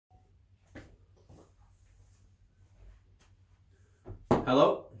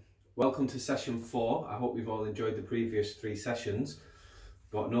Hello, welcome to session 4. I hope you've all enjoyed the previous 3 sessions.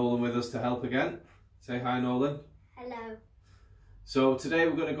 Got Nolan with us to help again. Say hi, Nolan. Hello. So today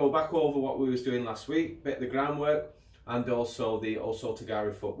we're going to go back over what we was doing last week, bit of the groundwork and also the Oso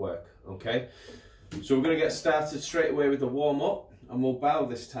Tagari footwork, okay? So we're going to get started straight away with the warm-up, and we'll bow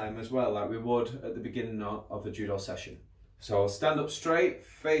this time as well like we would at the beginning of a judo session. So stand up straight,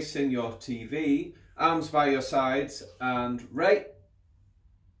 facing your TV, arms by your sides, and right.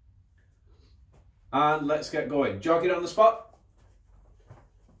 And let's get going. Jogging on the spot.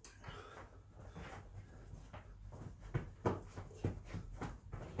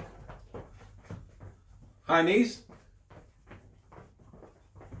 High knees.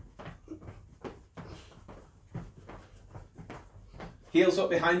 Heels up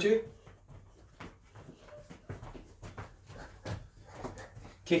behind you.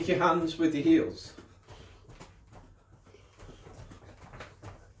 Kick your hands with your heels.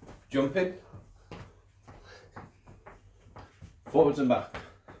 Jumping. Forwards and back.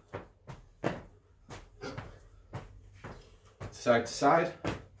 Side to side.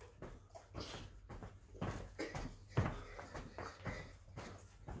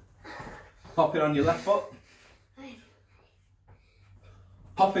 Hopping on your left foot.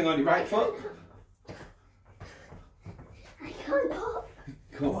 Hopping on your right foot. I can't hop.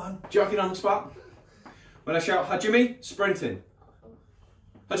 Come on. Jogging on the spot. When I shout Hajime, sprinting.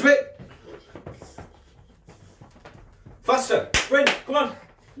 Hajime! Faster! Sprint! Come on!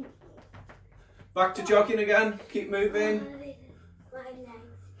 Back to jogging again. Keep moving.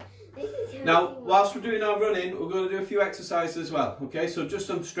 Now, whilst we're doing our running, we're going to do a few exercises as well. Okay, so just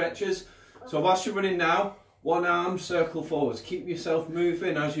some stretches. So whilst you're running now, one arm circle forwards. Keep yourself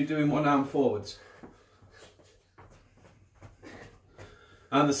moving as you're doing one arm forwards.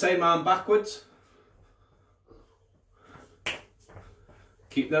 And the same arm backwards.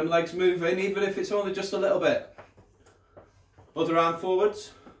 Keep them legs moving, even if it's only just a little bit. Other arm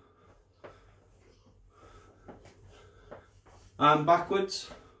forwards. Arm backwards.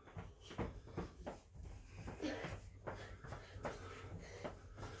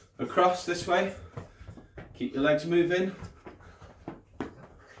 Across this way. Keep your legs moving.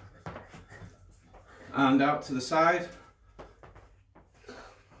 And out to the side.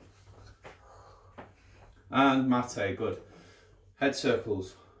 And mate, good. Head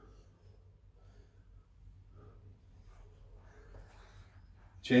circles.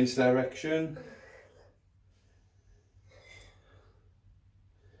 Change direction.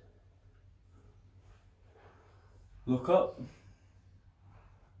 Look up.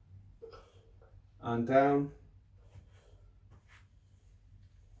 And down.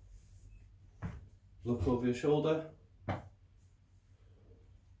 Look over your shoulder.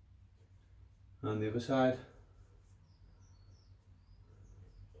 And the other side.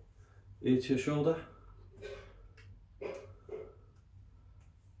 Ear to your shoulder.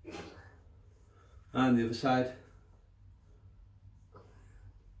 And the other side.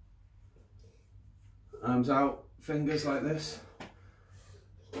 Arms out, fingers like this.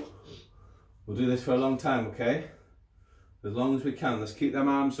 We'll do this for a long time, okay? As long as we can. Let's keep them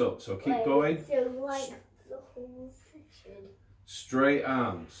arms up. So keep going. So like the whole session. Straight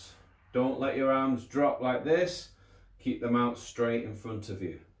arms. Don't let your arms drop like this. Keep them out straight in front of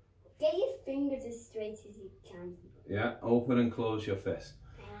you. Get your fingers as straight as you can. Yeah, open and close your fist.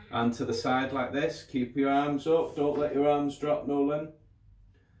 And to the side like this. Keep your arms up. Don't let your arms drop, Nolan.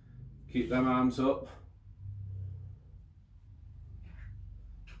 Keep them arms up.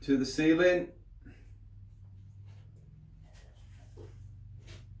 To the ceiling.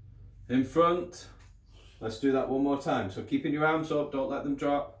 In front. Let's do that one more time. So keeping your arms up, don't let them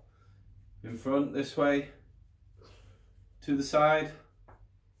drop. In front this way. To the side.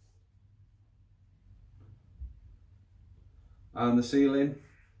 And the ceiling.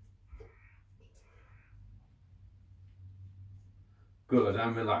 Good,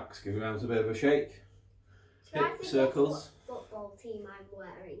 and relax. Give your arms a bit of a shake. Hip circles. What football team I'm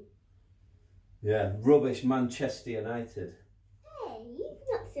wearing? Yeah, rubbish Manchester United. Hey, you're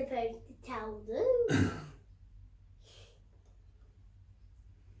not supposed to tell them.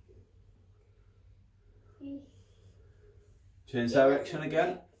 Change direction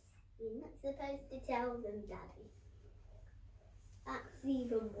again. You're not supposed to tell them, Daddy. That's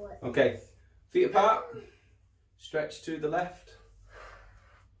even worse. Okay, feet apart. Stretch to the left.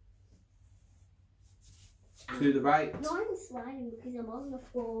 To the right. No, I'm sliding because I'm on the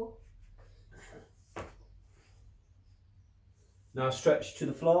floor. Now stretch to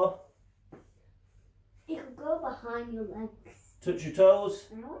the floor. You can go behind your legs. Touch your toes.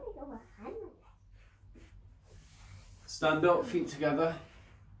 I want to go behind my legs. Stand up, feet together.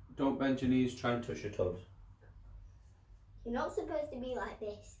 Don't bend your knees, try and touch your toes. You're not supposed to be like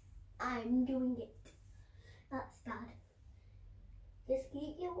this. I'm doing it. That's bad. Just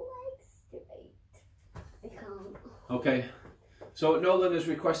keep your legs straight. I can't. Okay, so Nolan has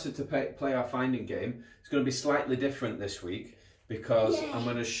requested to play our finding game. It's going to be slightly different this week because I'm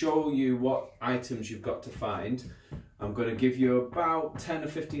going to show you what items you've got to find. I'm going to give you about 10 or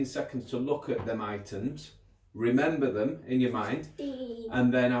 15 seconds to look at them items, remember them in your mind,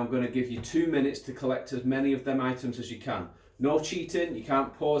 and then I'm going to give you 2 minutes to collect as many of them items as you can. No cheating, you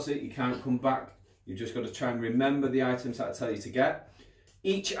can't pause it, you can't come back. You've just got to try and remember the items that I tell you to get.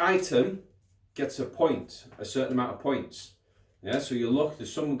 Each item gets a point, a certain amount of points. Yeah, so you look,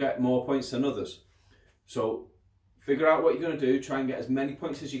 there's some get more points than others. So figure out what you're going to do, try and get as many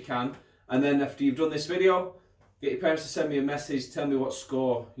points as you can, and then after you've done this video, get your parents to send me a message, tell me what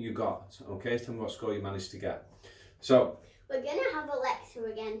score you got, okay? Tell me what score you managed to get. So we're going to have Alexa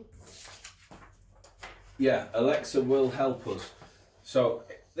again. Yeah, Alexa will help us. So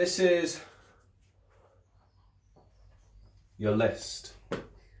this is your list.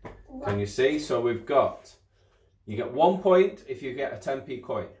 Can you see? So we've got, you get 1 point if you get a 10p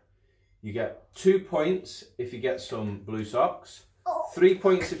coin. You get 2 points if you get some blue socks. 3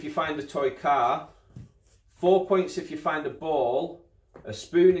 points if you find a toy car. 4 points if you find a ball. A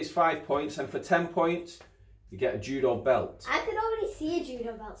spoon is 5 points, and for 10 points you get a judo belt. I could already see a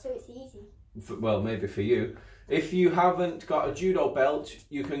judo belt, so it's easy. Well, maybe for you. If you haven't got a judo belt,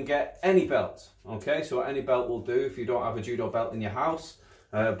 you can get any belt. Okay, so any belt will do if you don't have a judo belt in your house.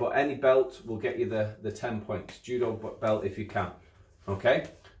 But any belt will get you the 10 points. Judo belt if you can. Okay,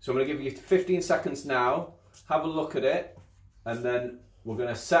 so I'm going to give you 15 seconds now. Have a look at it, and then we're going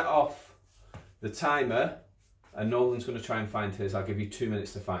to set off the timer, and Nolan's going to try and find his. I'll give you 2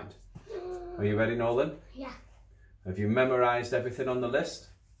 minutes to find. Are you ready, Nolan? Yeah. Have you memorised everything on the list?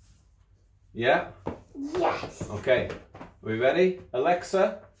 Yeah? Yes. Okay, are we ready?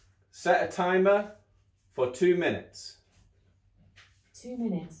 Alexa, set a timer for 2 minutes. 2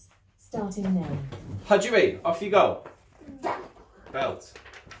 minutes, starting now. Hajime, off you go. Belt.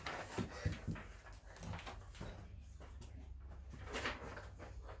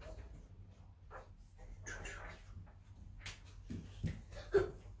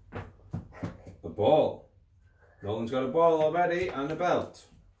 A ball. Nolan's got a ball already and a belt.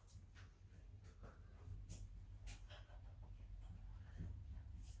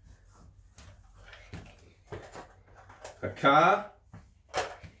 A car.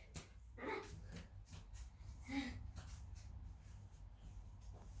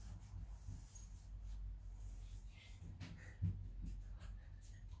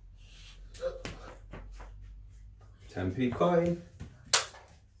 £10p coin.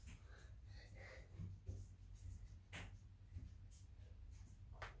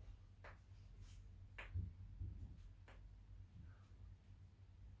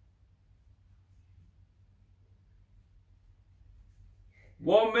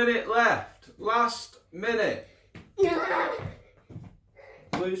 One minute left. Last minute.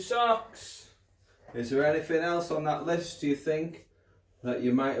 Blue socks. Is there anything else on that list, do you think, that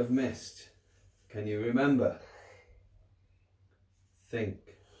you might have missed? Can you remember? Think.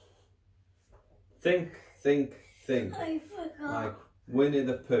 Think, think, think. I forgot. Like Winnie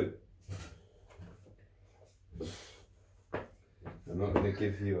the Pooh. I'm not going to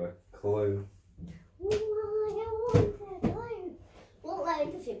give you a clue. What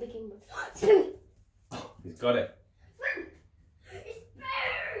letter does it begin with? He's got it.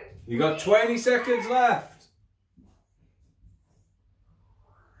 You got 20 seconds left.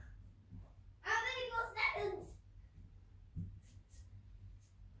 How many more seconds?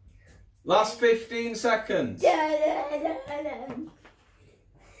 Last 15 seconds.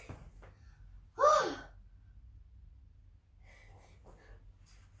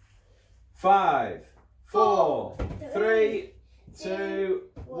 5, 4, 3, 2,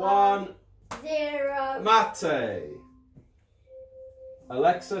 1. 0. Mate.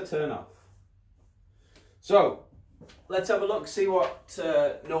 Alexa, turn off. So, let's have a look, see what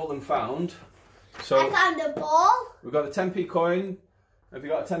Nolan found. So I found a ball. we've got the 10p coin. Have you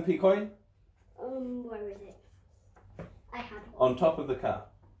got a 10p coin? Where is it? I had one. On top of the car.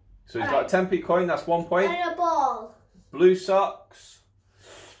 So he's got a 10p coin, that's 1 point. And a ball. Blue socks.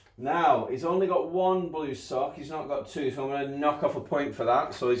 Now, he's only got 1 blue sock, he's not got 2, so I'm going to knock off a point for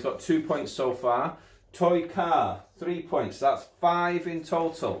that. So he's got 2 points so far. Toy car, 3 points, that's 5 in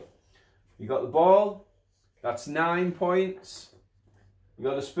total. You got the ball, that's 9 points. You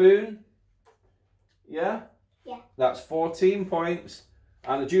got a spoon, yeah? Yeah. That's 14 points.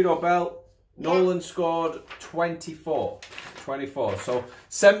 And the judo belt, Nolan scored 24. 24. So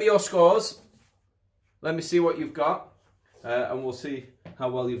send me your scores. Let me see what you've got. And we'll see how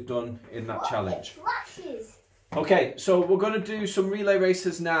well you've done in that challenge. Flashes. Okay, so we're going to do some relay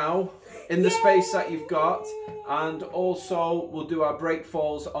races now in the space that you've got, and also we'll do our break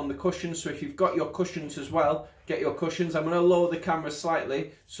falls on the cushions. So if you've got your cushions as well, get your cushions. I'm going to lower the camera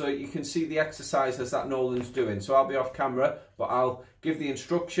slightly so you can see the exercises that Nolan's doing. So I'll be off camera, but I'll give the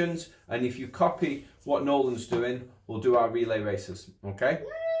instructions, and if you copy what Nolan's doing, we'll do our relay races, okay?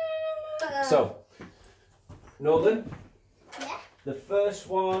 So, Nolan, the first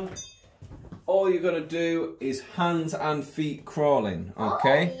one, all you're going to do is hands and feet crawling,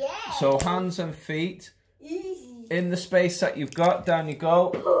 okay? Oh, yeah. So hands and feet Easy. in the space that you've got, down you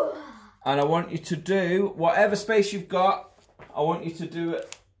go. And I want you to do, whatever space you've got, I want you to do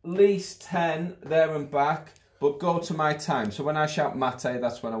at least 10 there and back, but go to my time. So when I shout mate,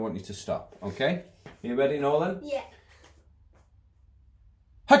 that's when I want you to stop, okay? Are you ready, Nolan? Yeah.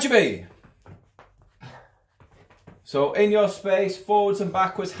 Hachibi! So in your space, forwards and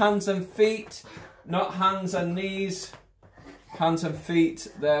backwards, hands and feet, not hands and knees. Hands and feet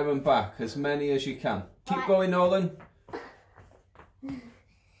there and back, as many as you can. Keep going, Nolan.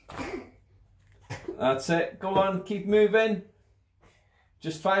 That's it. Go on, keep moving.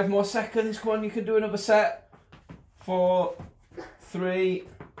 Just 5 more seconds. Go on, you can do another set. 4, 3,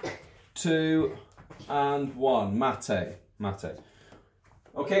 2, and 1. Mate. Mate.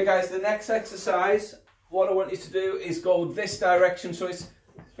 Okay, guys, the next exercise, what I want you to do is go this direction. So it's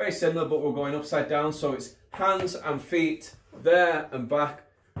very similar, but we're going upside down. So it's hands and feet there and back.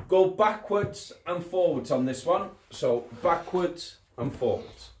 Go backwards and forwards on this one. So backwards and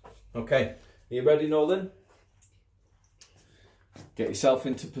forwards. Okay, are you ready, Nolan? Get yourself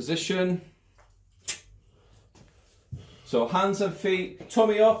into position. So hands and feet,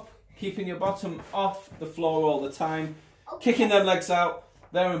 tummy up, keeping your bottom off the floor all the time. Okay. Kicking them legs out,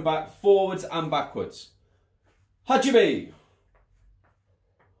 there and back, forwards and backwards. Hajibi!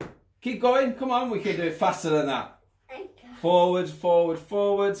 Keep going, come on, we can do it faster than that. Forwards, forward,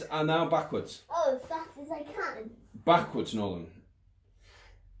 forwards, and now backwards. Oh, as fast as I can. Backwards, Nolan.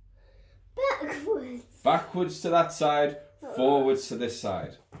 Backwards. Backwards to that side, forwards to this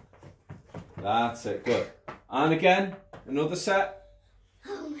side. That's it, good. And again, another set.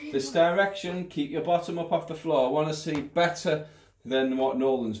 Oh this direction, keep your bottom up off the floor. I want to see better than what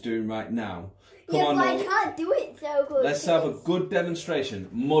Nolan's doing right now. Come on, but Nolan. I can't do it so good. Let's have a good demonstration.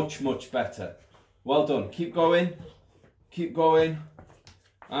 Much, much better. Well done. Keep going. Keep going.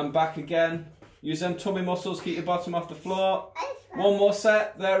 And back again. Use them tummy muscles. Keep your bottom off the floor. One more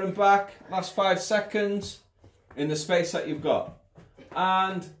set. There and back. Last 5 seconds. In the space that you've got.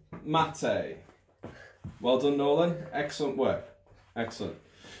 And mate. Well done, Nolan. Excellent work. Excellent.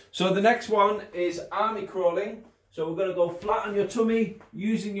 So the next one is army crawling. So we're going to go flat on your tummy.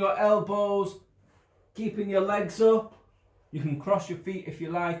 Using your elbows. Keeping your legs up. You can cross your feet if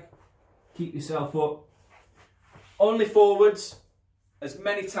you like. Keep yourself up. Only forwards, as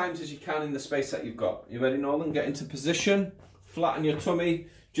many times as you can in the space that you've got. You ready, Nolan? Get into position, flatten your tummy,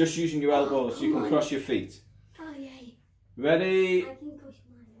 just using your elbows so you can cross your feet. Oh, yay. Ready? I can push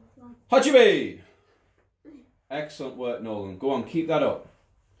mine as well. Hajibi! Excellent work, Nolan. Go on, keep that up.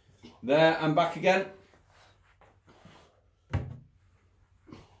 There and back again.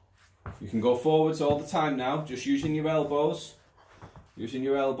 You can go forwards all the time now, just using your elbows. Using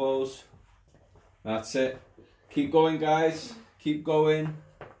your elbows. That's it. Keep going, guys. Keep going.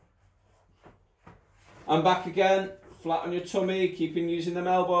 And back again. Flat on your tummy. Keeping using them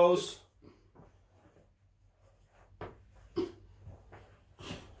elbows.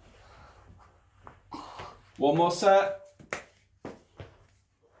 One more set.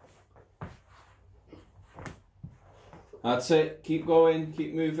 That's it. Keep going.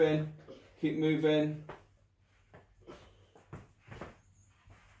 Keep moving. Keep moving.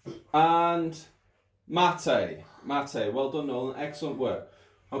 And mate. Mate. Well done, Nolan. Excellent work.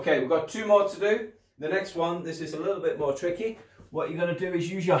 Okay, we've got 2 more to do. The next one, this is a little bit more tricky. What you're going to do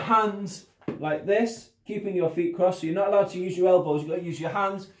is use your hands like this, keeping your feet crossed. So you're not allowed to use your elbows. You've got to use your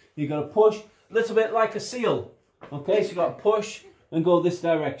hands. You've got to push a little bit like a seal. Okay, so you've got to push and go this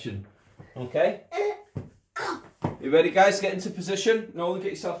direction. Okay? You ready, guys? Get into position. Nolan,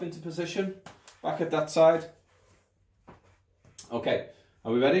 get yourself into position. Back at that side. Okay.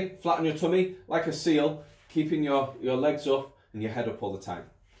 Are we ready? Flatten your tummy like a seal, keeping your legs up and your head up all the time.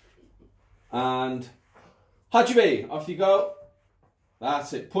 And Hajibi, off you go.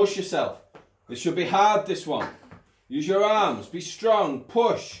 That's it. Push yourself. This should be hard, this one. Use your arms. Be strong.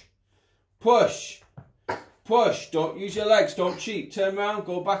 Push. Push. Push. Don't use your legs. Don't cheat. Turn around.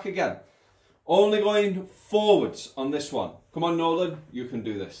 Go back again. Only going forwards on this one. Come on, Nolan, you can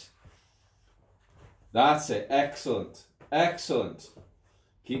do this. That's it. Excellent. Excellent.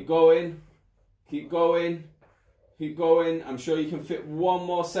 Keep going. Keep going. Keep going. I'm sure you can fit one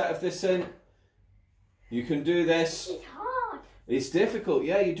more set of this in. You can do this. It's hard. It's difficult.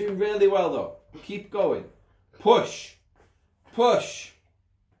 Yeah, you're doing really well though. Keep going. Push. Push.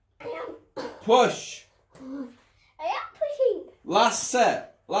 Push. I am pushing. Last set.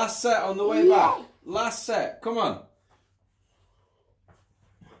 Last set on the way back. Last set. Come on.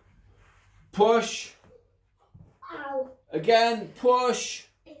 Push. Ow. Again. Push.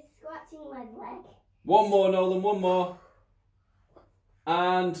 It's scratching my leg. One more, Nolan. One more.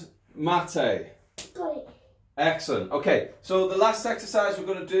 And mate. Got it. Excellent. Okay, so the last exercise we're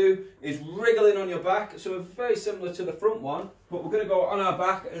going to do is wriggling on your back. So it's very similar to the front one, but we're going to go on our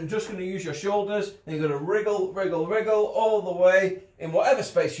back and just going to use your shoulders. And you're going to wriggle, wriggle, wriggle all the way in whatever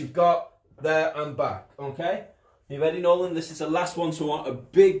space you've got there and back. Okay? You ready, Nolan? This is the last one, so I want a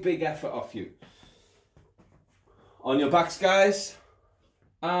big, big effort off you. On your backs, guys.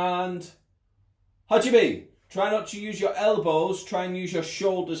 And Hajime, try not to use your elbows. Try and use your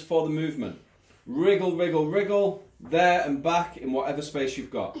shoulders for the movement. Wriggle, wriggle, wriggle, there and back in whatever space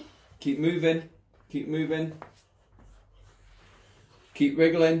you've got. Keep moving, keep moving. Keep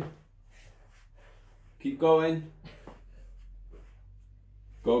wriggling. Keep going.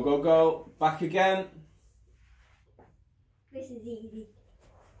 Go, go, go. Back again. This is easy.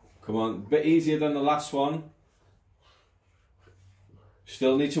 Come on, a bit easier than the last one.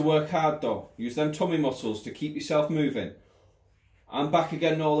 Still need to work hard though. Use them tummy muscles to keep yourself moving. And back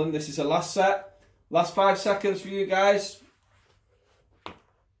again, Nolan. This is the last set. Last 5 seconds for you guys.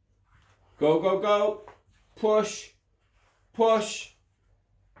 Go, go, go. Push. Push.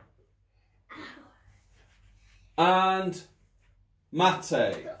 And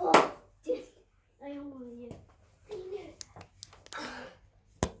mate. Oh, just, I don't want you.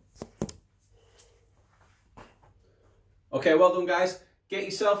 Okay, well done, guys. Get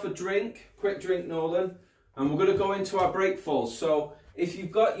yourself a drink. Quick drink, Nolan. And we're going to go into our break falls. So if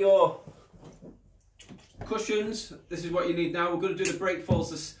you've got your cushions, this is what you need now. We're going to do the break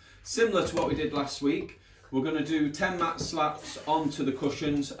falls similar to what we did last week. We're going to do 10 mat slaps onto the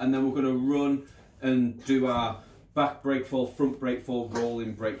cushions, and then we're going to run and do our back break fall, front break fall,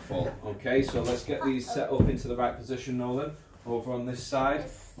 rolling break fall. Okay, so let's get these set up into the right position, Nolan, over on this side.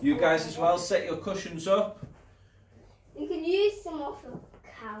 You guys as well, set your cushions up. You can use some off the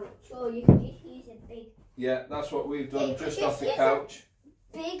couch, or you can just use a big... Yeah, that's what we've done, just off the use couch.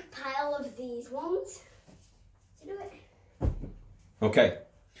 A big pile of these ones to do it. Okay,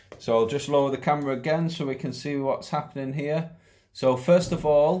 so I'll just lower the camera again so we can see what's happening here. So first of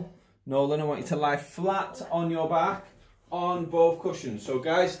all, Nolan, I want you to lie flat on your back on both cushions. So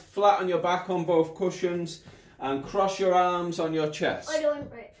guys, flat on your back on both cushions and cross your arms on your chest. I don't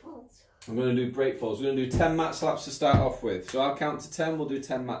break falls. I'm going to do break falls. We're going to do 10 mat slaps to start off with. So I'll count to 10, we'll do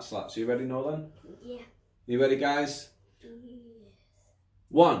 10 mat slaps. Are you ready, Nolan? Yeah. You ready, guys? Yes.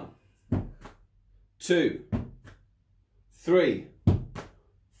 1, 2, 3,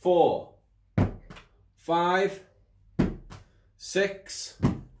 4, 5, 6,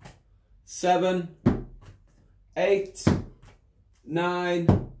 7, 8,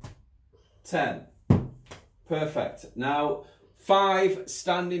 9, 10. Perfect. Now 5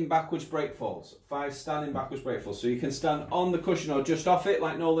 standing backwards break falls. 5 standing backwards break falls. So you can stand on the cushion or just off it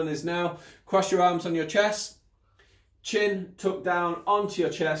like Nolan is now. Cross your arms on your chest. Chin tucked down onto your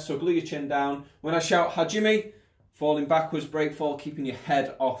chest. So glue your chin down. When I shout Hajime, falling backwards break fall, keeping your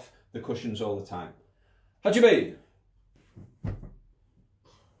head off the cushions all the time. Hajime.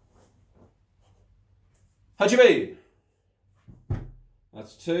 Hajime.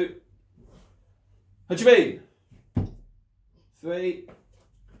 That's 2. Hajime. 3.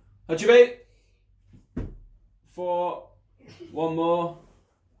 Hajime. 4. One more.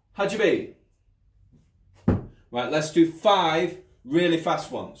 Hajime. Right, let's do 5 really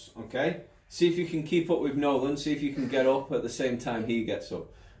fast ones, okay? See if you can keep up with Nolan. See if you can get up at the same time he gets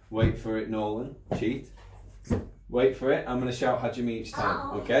up. Wait for it, Nolan. Cheat. Wait for it. I'm going to shout Hajime each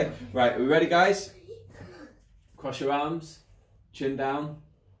time, okay? Right, are we ready, guys? Cross your arms. Chin down.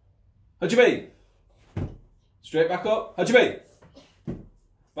 Hajime. Straight back up. Hajime.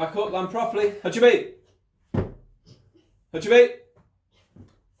 Back up, land properly. Hajime. Hajime.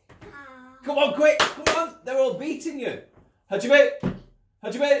 Come on, quick. Come on. They're all beating you. Hajime.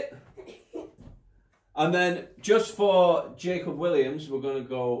 Hajime. And then just for Jacob Williams, we're going to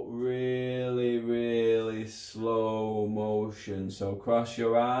go really, really slow motion. So cross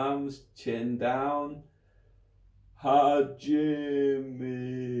your arms, chin down. Hajime.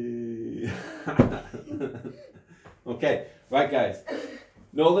 Okay, right guys.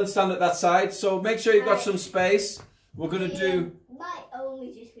 Nolan, stand at that side. So make sure you've got some space. We're going to do... might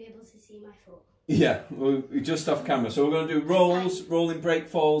only just be able to see my foot. Yeah, we're just off camera. So we're going to do rolls, rolling break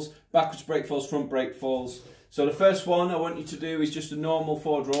falls, backwards break falls, front break falls. So the first one I want you to do is just a normal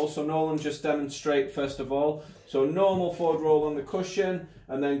forward roll. So Nolan, just demonstrate first of all. So normal forward roll on the cushion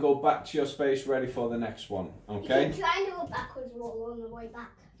and then go back to your space ready for the next one. Okay? You can try and do a backwards roll on the way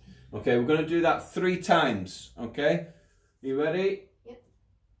back. Okay, we're going to do that 3 times. Okay? You ready? Yep.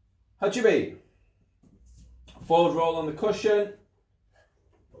 Hachibi. Forward roll on the cushion.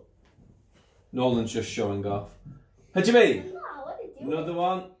 Nolan's just showing off. Hachibi. Another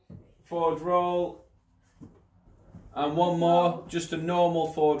one. Forward roll. And one more. Just a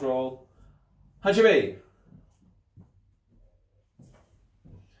normal forward roll. Hachibi.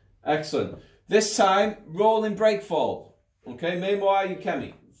 Excellent. This time, rolling break fall. Okay, meanwhile, you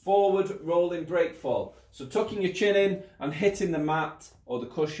kemi. Forward rolling break fall. So tucking your chin in and hitting the mat or the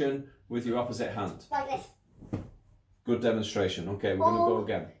cushion with your opposite hand. Like this. Good demonstration. Okay, we're going to go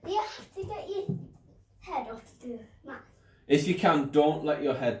again. You have to get your head off the mat. If you can, don't let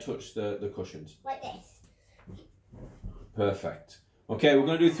your head touch the cushions. Like this. Perfect. Okay, we're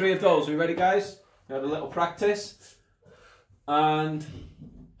going to do 3 of those. Are you ready, guys? We had a little practice. And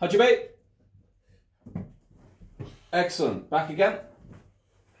Hachibi. Excellent. Back again.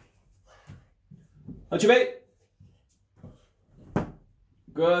 Hachibi.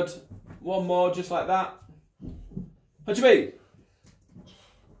 Good. One more, just like that. Hachibi.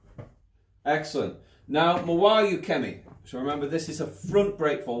 Excellent. Now, Mawayu Kemi. So remember, this is a front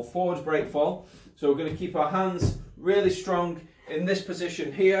break fall, forward break fall. So we're going to keep our hands really strong in this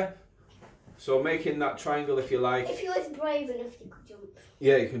position here. So making that triangle, if you like. If you was brave enough, you could jump.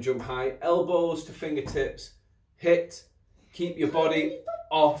 Yeah, you can jump high. Elbows to fingertips. Hit. Keep your body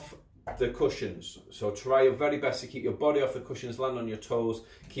off the cushions. So try your very best to keep your body off the cushions, land on your toes,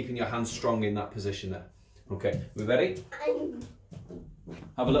 keeping your hands strong in that position there. Okay, we ready?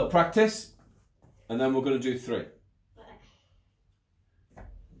 Have a little practice, and then we're going to do 3.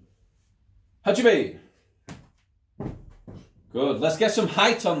 Hachibi. Good. Let's get some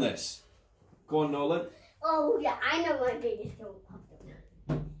height on this. Go on, Nolan. Oh yeah, I know my biggest jump.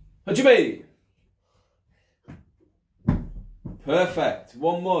 Hachibi. Perfect.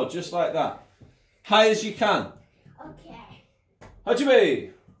 One more, just like that. High as you can. Okay.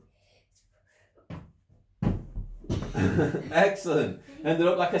 Hachibi. Excellent. Ended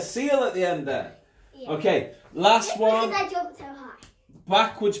up like a seal at the end there. Yeah. Okay, last one. Because I jumped so high.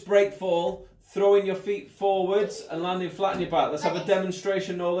 Backwards break fall, throwing your feet forwards and landing flat on your back. Let's have a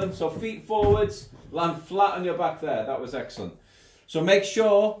demonstration, Nolan. So feet forwards, land flat on your back there. That was excellent. So make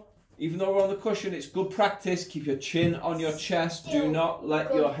sure, even though we're on the cushion, it's good practice. Keep your chin on your chest. Do not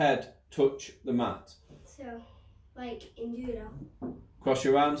let your head touch the mat. So, like in judo. Cross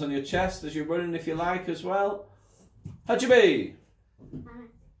your arms on your chest as you're running if you like as well. Hachibi.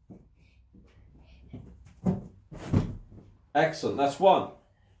 Excellent, that's 1.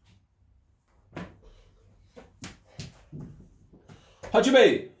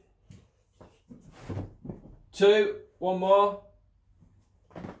 Hachibi. 2, one more.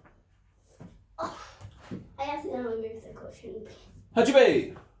 Oh, I accidentally moved the cushion.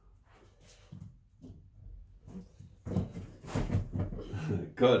 Hachibi.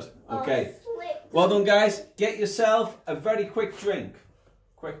 Good, okay. Well done, guys. Get yourself a very quick drink.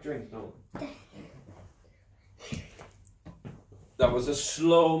 Quick drink, no. That was a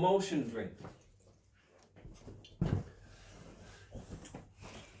slow motion drink.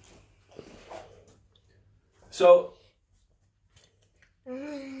 So,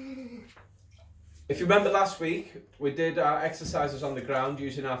 if you remember last week, we did our exercises on the ground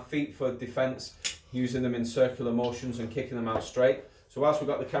using our feet for defence, using them in circular motions and kicking them out straight. So whilst we've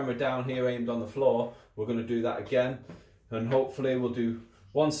got the camera down here aimed on the floor, we're going to do that again. And hopefully we'll do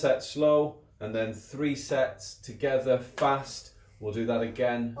 1 set slow and then 3 sets together fast. We'll do that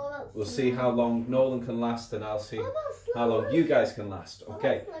again. We'll see how long Nolan can last and I'll see how long you guys can last.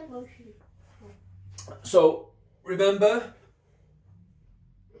 Okay. So remember,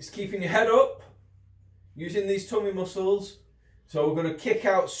 it's keeping your head up, using these tummy muscles. So we're going to kick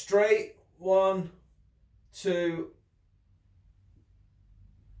out straight. 1, 2,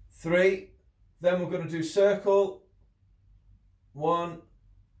 3. Then we're going to do circle. 1,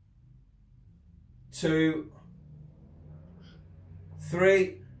 2,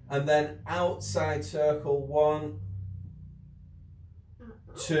 3, and then outside circle. 1,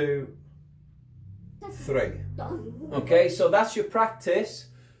 2, 3. Okay, so that's your practice.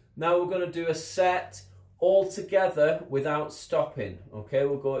 Now we're going to do a set all together without stopping. Okay,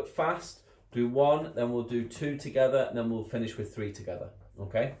 we'll go it fast. do 1, then we'll do 2 together, and then we'll finish with 3 together.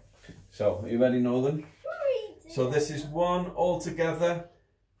 Okay? So, are you ready, Nolan? So this is 1 all together.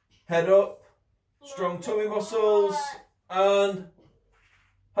 Head up, strong tummy muscles, and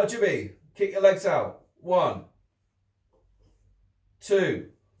Hajibi, kick your legs out. 1, 2,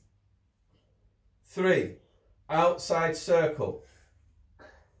 3. Outside circle.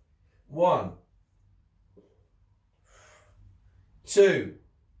 1, 2,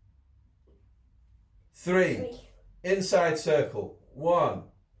 3. Inside circle. 1,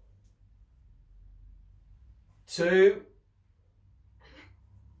 2,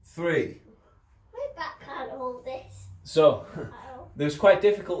 3. My back can't hold this. So, it was quite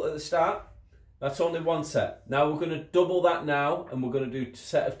difficult at the start. That's only 1 set. Now we're going to double that now, and we're going to do a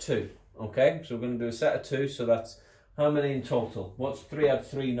set of 2. Okay, so we're going to do a set of 2, so that's how many in total? What's 3 add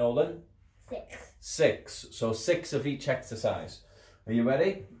 3, Nolan? 6. 6. So 6 of each exercise. Are you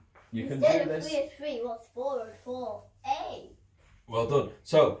ready? You can do this. Instead of 3 and 3, what's 4 and 4? 8. Well done.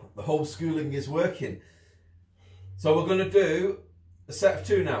 So the homeschooling is working. So we're going to do a set of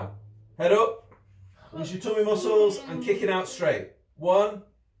 2 now. Head up, use your tummy muscles and kick it out straight. 1,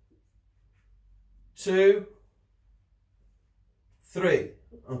 2, 3.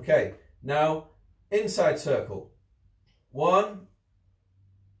 Okay, now inside circle. 1,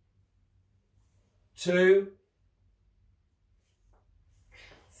 2,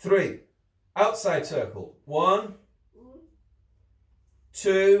 3. Outside circle. 1,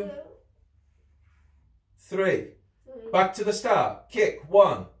 2, 3. Back to the start. Kick.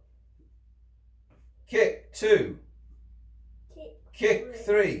 1. Kick. 2. Kick.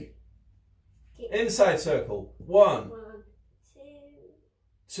 3. Inside circle. 1,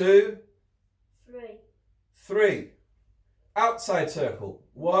 2, 3. Outside circle.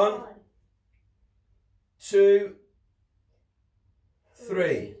 1, 2,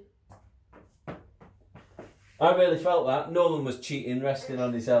 3. I really felt that. Nolan was cheating, resting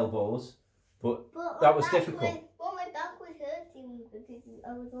on his elbows, but that was difficult. My back was hurting because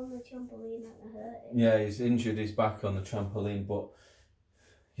I was on the trampoline and it hurt. Yeah, he's injured his back on the trampoline, but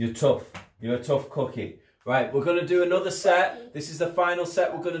you're tough. You're a tough cookie. Right, we're going to do another set. This is the final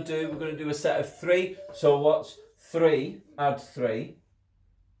set we're going to do. We're going to do a set of 3. So what's 3 add 3?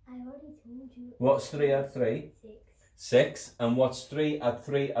 I already told you. What's 3 add 3? 6. 6. And what's 3 add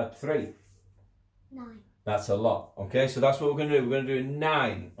 3 add 3? 9. That's a lot. Okay, so that's what we're going to do. We're going to do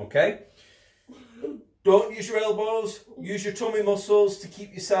 9. Okay? Don't use your elbows. Use your tummy muscles to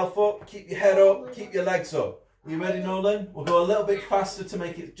keep yourself up. Keep your head up. Keep your legs up. Are you ready, Nolan? We'll go a little bit faster to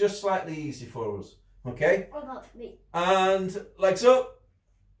make it just slightly easy for us. Okay? What about me? And legs up.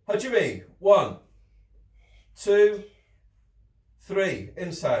 Hajime. 1, 2, 3.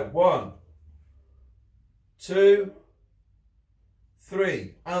 Inside. 1, 2,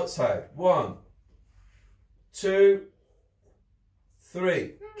 3. Outside. 1, 2,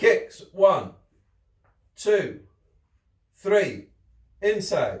 3. Kicks. 1, 2, 3.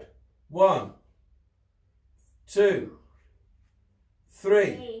 Inside. 1, 2,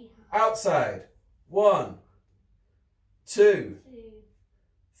 3. Outside. 1, 2,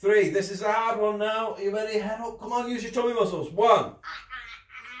 3. This is a hard one now. Are you ready? Head up. Come on, use your tummy muscles. 1,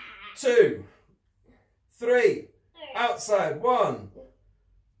 2, 3. Outside. 1,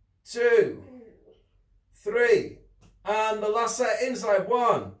 2, 3. And the last set inside.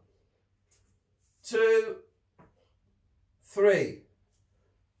 1, 2, 3.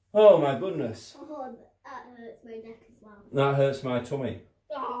 Oh my goodness. Oh, that hurts my neck as well. That hurts my tummy.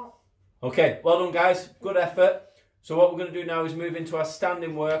 Oh. Okay, well done guys, good effort. So what we're going to do now is move into our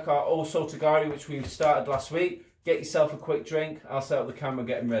standing work, our Oso Tagari, which we started last week. Get yourself a quick drink. I'll set up the camera,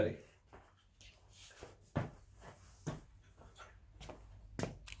 get him ready.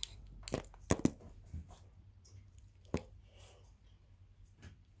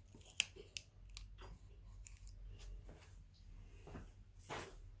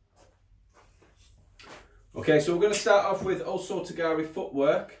 Okay, so we're going to start off with Oso Tagari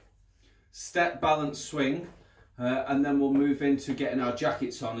footwork, step, balance, swing, and then we'll move into getting our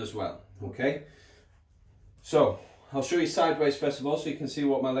jackets on as well. Okay, so I'll show you sideways first of all so you can see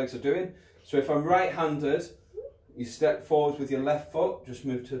what my legs are doing. So if I'm right-handed, you step forward with your left foot, just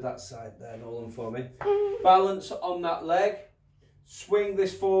move to that side there, Nolan, for me. Balance on that leg, swing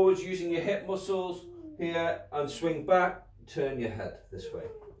this forwards using your hip muscles here, and swing back, turn your head this way.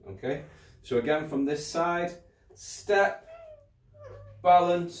 Okay, so again from this side, step,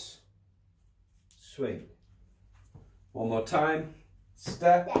 balance, swing. One more time,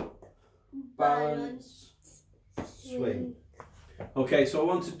 step, balance, swing. Okay, so I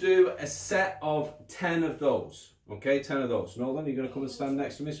want to do a set of 10 of those. Okay, 10 of those. Nolan, you're going to come and stand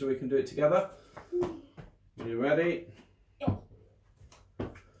next to me so we can do it together. Are you ready? Yeah.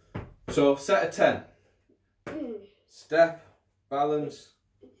 So, set of 10. Step, balance,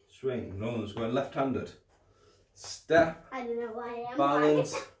 swing. Nolan's going left-handed. Step, I don't know why I am.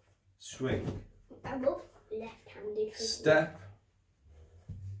 balance, swing. I'm both left-handed. Step,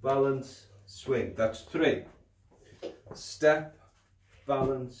 balance, swing. That's 3. Step,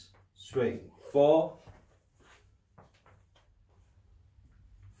 balance, swing. 4,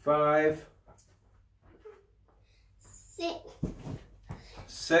 5,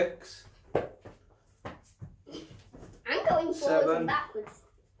 6. I'm going forwards 7, and backwards.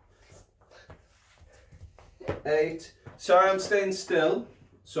 8. Sorry, I'm staying still.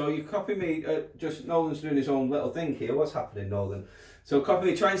 So you copy me. Just Nolan's doing his own little thing here. What's happening, Nolan? So copy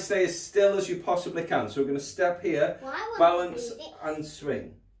me. Try and stay as still as you possibly can. So we're going to step here, Well, I want balance to do this. and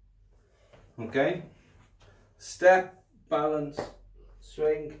swing. Okay. Step, balance,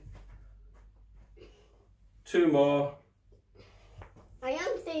 swing. 2 more. I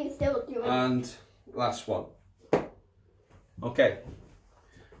am staying still doing And last one. Okay.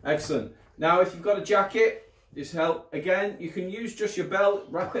 Excellent. Now, if you've got a jacket, this help. Again, you can use just your belt,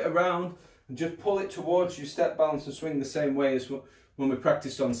 wrap it around, and just pull it towards you. Step, balance, and swing the same way as when we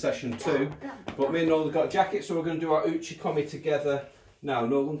practiced on session 2. But me and Nolan got a jacket, so we're going to do our uchikomi together now.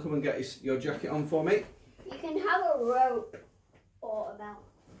 Nolan, come and get your jacket on for me. You can have a rope or a belt.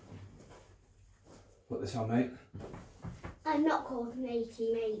 Put this on, mate. I'm not called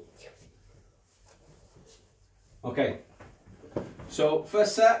matey, mate. Okay. So,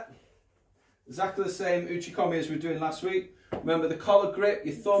 first set. Exactly the same uchikomi as we were doing last week. Remember the collar grip,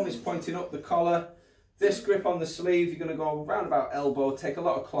 your thumb is pointing up the collar. This grip on the sleeve, you're going to go around about elbow, take a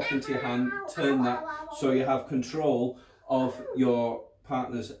lot of cloth into your hand, turn that so you have control of your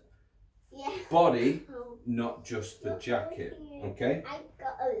partner's body, not just the jacket. Okay? I've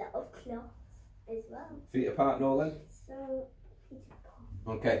got a lot of cloth as well. Feet apart, Nolan. So,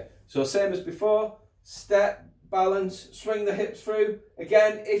 Okay, so same as before, step, balance, swing the hips through.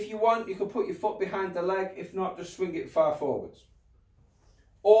 Again, if you want, you can put your foot behind the leg. If not, just swing it far forwards.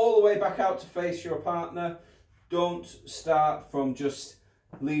 All the way back out to face your partner. Don't start from just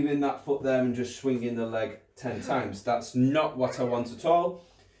leaving that foot there and just swinging the leg 10 times. That's not what I want at all.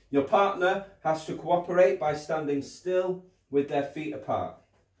 Your partner has to cooperate by standing still with their feet apart.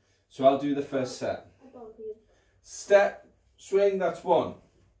 So I'll do the first set. Step, swing, that's 1,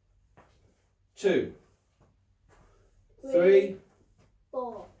 2, 3,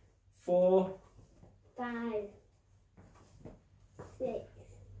 4, 4, 5, 6,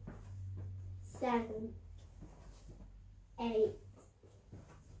 7, 8,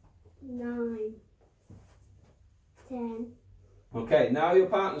 9, 10. Okay, now your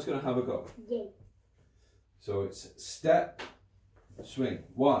partner's going to have a go. Yeah. So it's step, swing.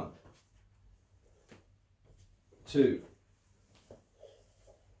 1, 2,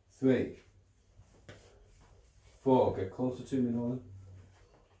 3, 4. Get closer to me, Nolan.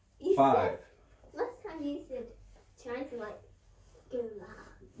 You 5. said- last time you said trying to like go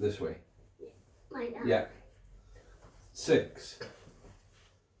that. This way. Like that. Yeah. 6,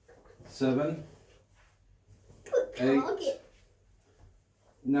 7, Put 8, target.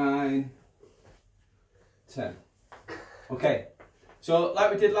 9, 10. Okay, so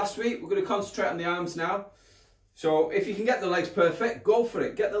like we did last week, we're going to concentrate on the arms now. So if you can get the legs perfect, go for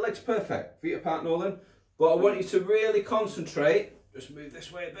it. Get the legs perfect. Feet apart, Nolan. But I want you to really concentrate, just move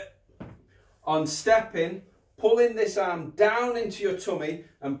this way a bit, on stepping, pulling this arm down into your tummy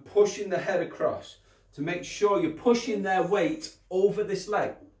and pushing the head across to make sure you're pushing their weight over this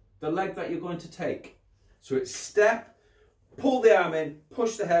leg, the leg that you're going to take. So it's step, pull the arm in,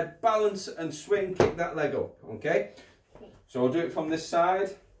 push the head, balance and swing, kick that leg up, okay? So I'll do it from this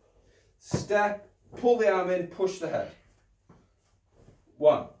side. Step, pull the arm in, push the head.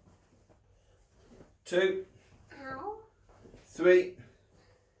 1, 2, Ow. 3,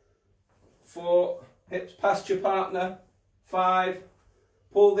 4, hips past your partner. 5,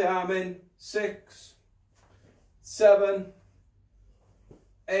 pull the arm in. 6, 7,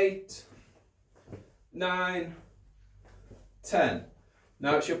 8, 9, 10.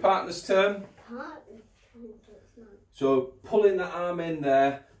 Now it's your partner's turn. So pulling the arm in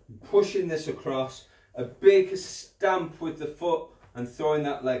there, pushing this across, a big stamp with the foot and throwing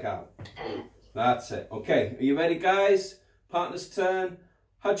that leg out. That's it. Okay, are you ready, guys? Partner's turn.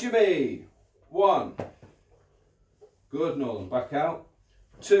 Hajime. 1. Good, Nolan. Back out.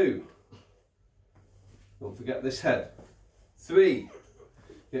 2. Don't forget this head. 3.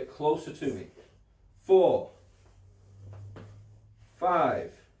 Get closer to me. 4.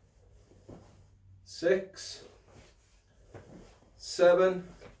 5. 6. 7,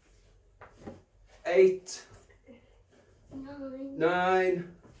 8, 9, 9,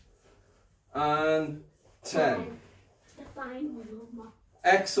 and 10. The final number.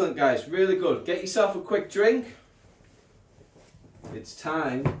 Excellent, guys. Really good. Get yourself a quick drink. It's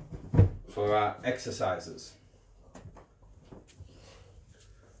time for our exercises.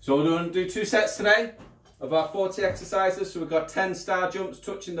 So we're going to do 2 sets today of our 40 exercises. So we've got 10 star jumps,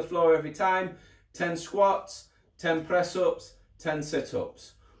 touching the floor every time, 10 squats, 10 press-ups, 10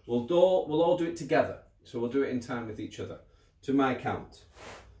 sit-ups. We'll all do it together. So we'll do it in time with each other, to my count.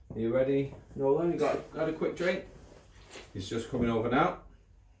 Are you ready, Nolan? You got a quick drink? He's just coming over now.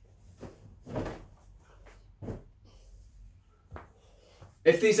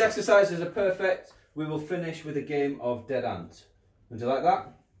 If these exercises are perfect, we will finish with a game of dead ant. Would you like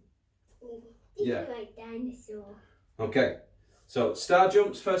that? Yeah. Like dinosaur. Okay. So star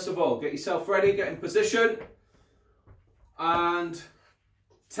jumps first of all. Get yourself ready. Get in position. And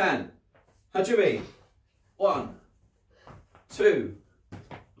 10. Hajime. 1, 2,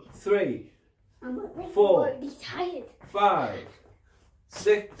 3, 4, 5,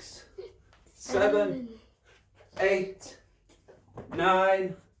 6, 7, 8,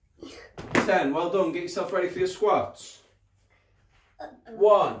 9, 10. Well done. Get yourself ready for your squats.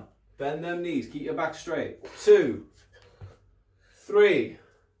 1. Bend them knees. Keep your back straight. 2, 3,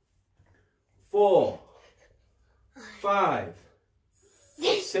 4, 5,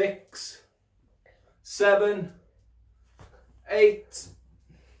 6, 7, 8,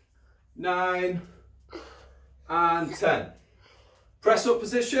 9, and 10. Press up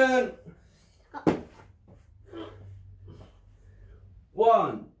position.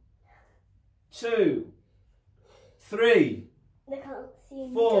 1, 2, 3, They can't see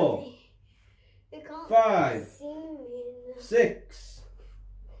me. 4, They can't 5, see me. 6,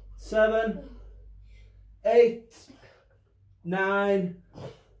 7, 8, 9,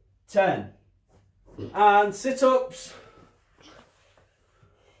 10. And sit-ups.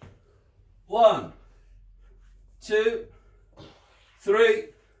 1, 2, 3,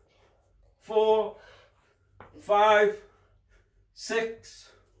 4, 5, 6,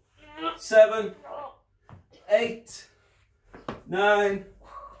 7, 8, 9,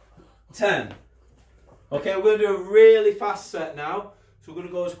 10. Okay, we're going to do a really fast set now. So we're going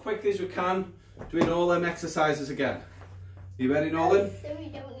to go as quickly as we can, doing all them exercises again. You ready, Nolan? So we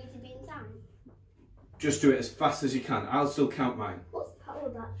don't need to be in time. Just do it as fast as you can. I'll still count mine. What's the power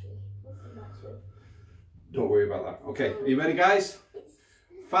battery? What's the battery? Don't worry about that. Okay, are you ready, guys?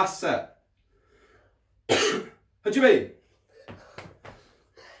 Fast set. Hajime.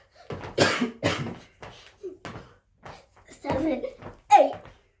 7, 8,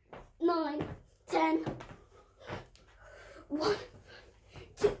 9, 10. 1,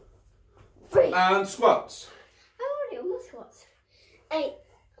 2, 3. And squats. I'm already on my squats. 8,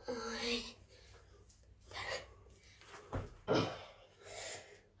 9, 10.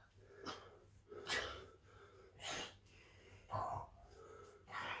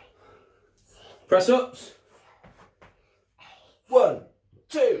 Press ups. 1,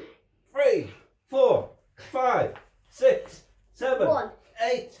 2, 3, 4, 5, 6, 7, 1,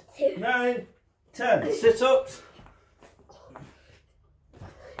 8, 2, 9, 10. Sit ups.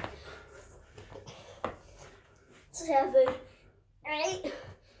 7, 8,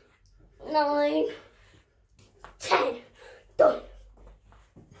 9, 10. Done.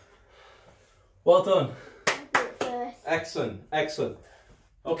 Well done. I'll do it first. Excellent, excellent.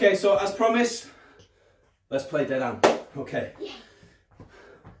 Okay, so as promised, let's play dead ant. Okay. Yeah.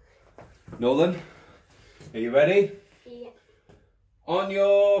 Nolan, are you ready? Yeah. On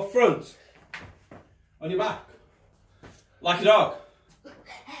your front. On your back. Like a dog.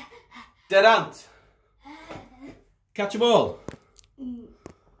 Dead ant. Catch a ball.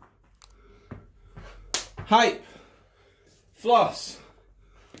 Hype. Floss.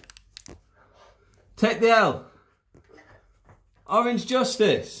 Take the L. Orange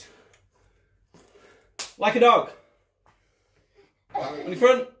justice. Like a dog. On your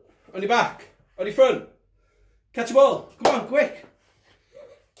front. On your back. On your front. Catch a ball. Come on, quick.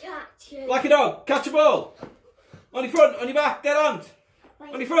 Catch it. Like a dog. Catch a ball. On your front. On your back. Dead on.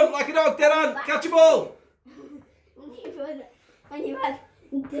 On your front. Like a dog. Dead on. Catch a ball. On your front. On your back.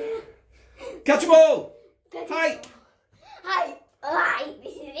 Catch a ball. Catch a Hype. Hi. Hi.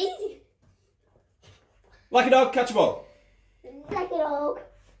 This is easy. Like a dog. Catch a ball. Like a dog.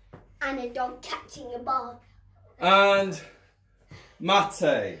 And a dog catching a ball. And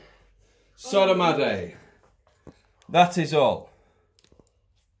mate. Sodomade. That is all.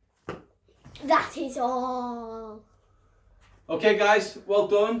 That is all. Okay guys, well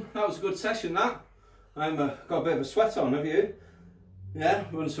done. That was a good session that. I've got a bit of a sweat on, have you? Yeah,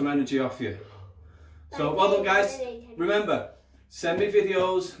 run some energy off you. So well done guys. Remember, send me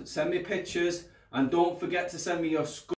videos, send me pictures, and don't forget to send me your